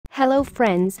Hello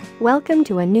friends, welcome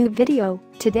to a new video.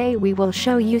 Today we will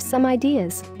show you some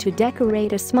ideas to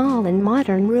decorate a small and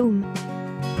modern room.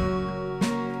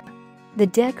 The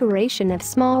decoration of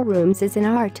small rooms is an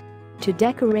art. To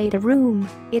decorate a room,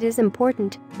 it is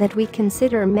important that we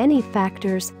consider many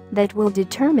factors that will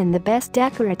determine the best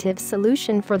decorative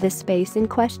solution for the space in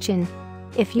question.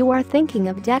 If you are thinking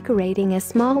of decorating a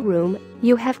small room,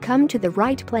 you have come to the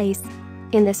right place.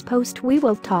 In this post we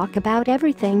will talk about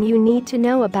everything you need to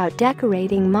know about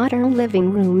decorating modern living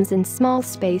rooms in small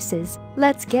spaces.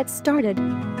 Let's get started.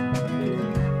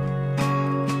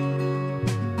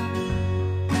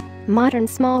 Modern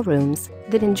small rooms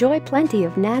that enjoy plenty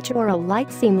of natural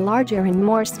light seem larger and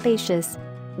more spacious.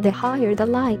 The higher the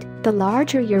light, the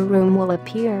larger your room will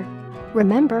appear.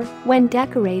 Remember, when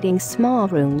decorating small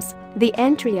rooms, the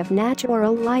entry of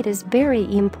natural light is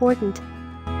very important.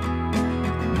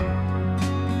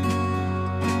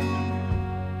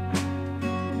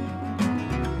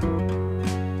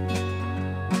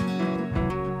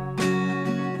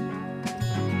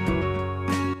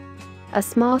 A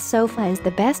small sofa is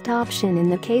the best option in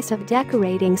the case of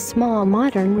decorating small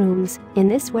modern rooms. In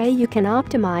this way you can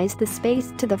optimize the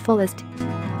space to the fullest.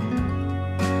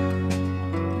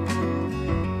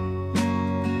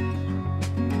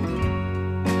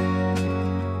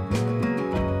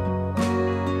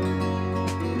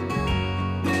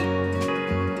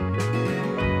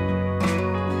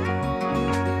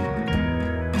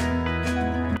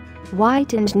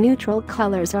 White and neutral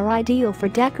colors are ideal for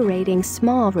decorating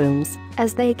small rooms,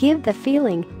 as they give the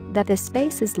feeling that the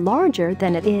space is larger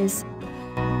than it is.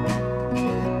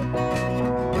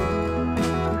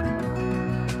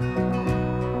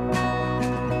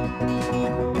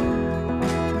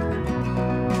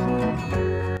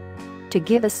 To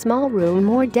give a small room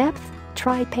more depth,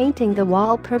 try painting the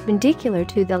wall perpendicular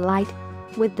to the light.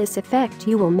 With this effect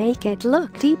you will make it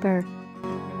look deeper.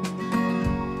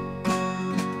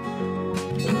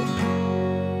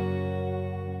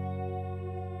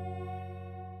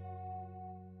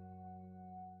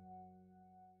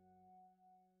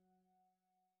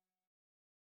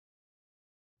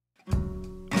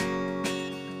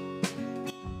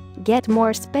 Get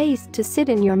more space to sit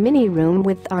in your mini room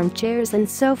with armchairs and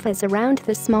sofas around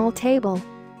the small table.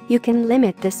 You can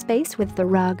limit the space with the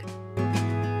rug.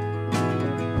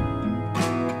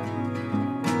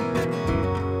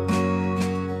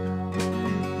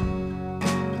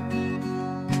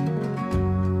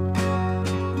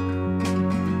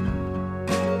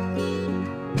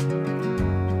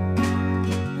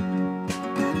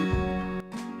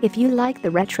 If you like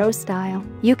the retro style,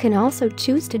 you can also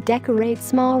choose to decorate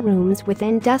small rooms with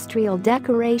industrial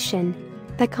decoration.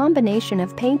 The combination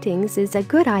of paintings is a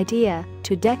good idea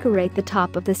to decorate the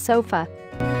top of the sofa.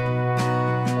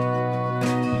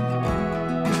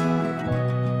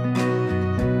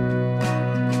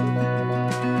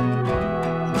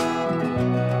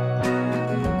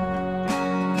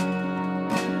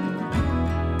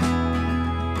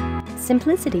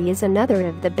 Simplicity is another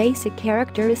of the basic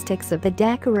characteristics of the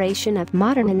decoration of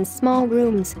modern and small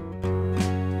rooms.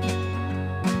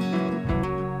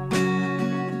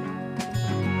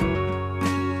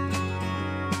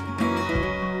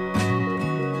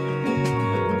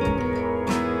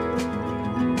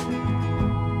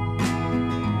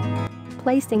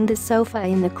 Placing the sofa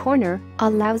in the corner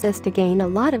allows us to gain a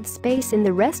lot of space in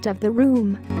the rest of the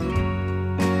room.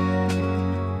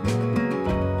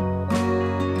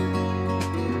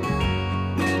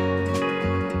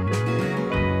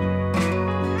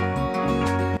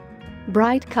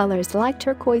 Bright colors like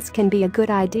turquoise can be a good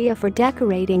idea for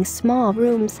decorating small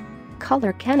rooms.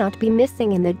 Color cannot be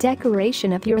missing in the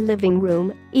decoration of your living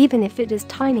room, even if it is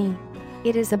tiny.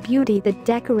 It is a beauty, the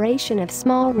decoration of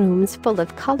small rooms full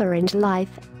of color and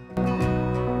life.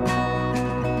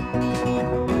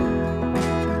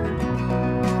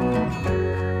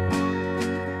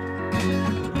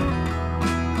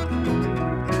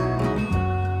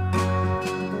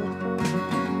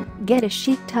 Get a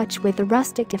chic touch with a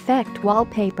rustic effect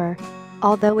wallpaper.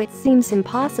 Although it seems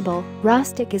impossible,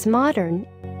 rustic is modern.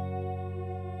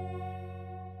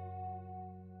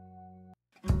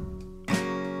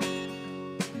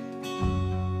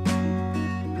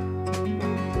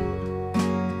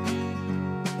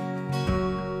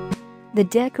 The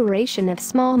decoration of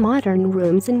small modern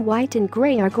rooms in white and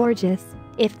gray are gorgeous.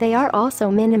 If they are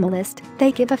also minimalist,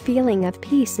 they give a feeling of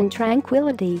peace and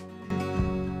tranquility.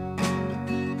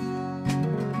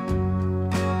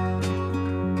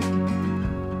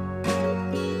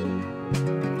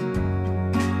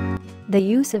 The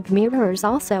use of mirrors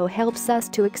also helps us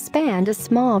to expand a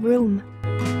small room.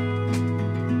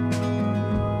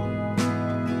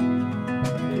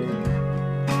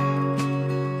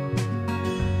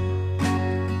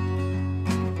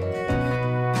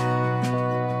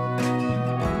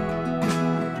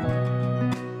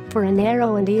 For a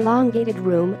narrow and elongated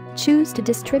room, choose to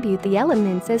distribute the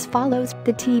elements as follows: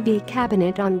 the TV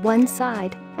cabinet on one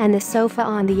side and the sofa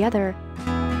on the other.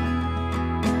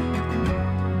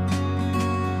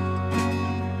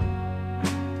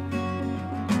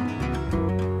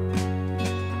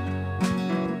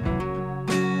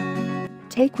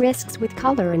 Take risks with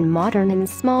color in modern and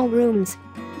small rooms.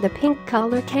 The pink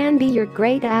color can be your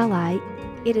great ally.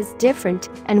 It is different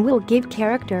and will give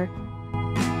character.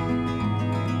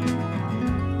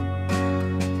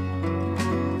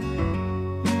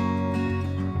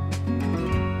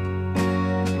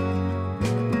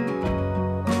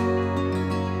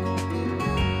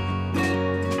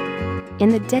 In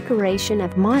the decoration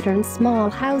of modern small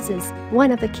houses,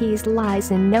 one of the keys lies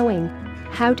in knowing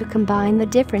how to combine the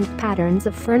different patterns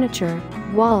of furniture,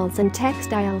 walls and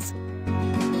textiles.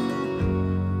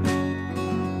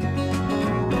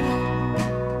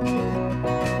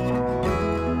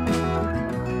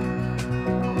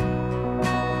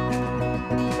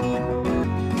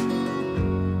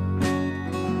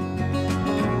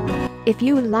 If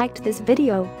you liked this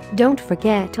video, don't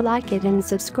forget to like it and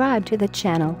subscribe to the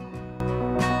channel.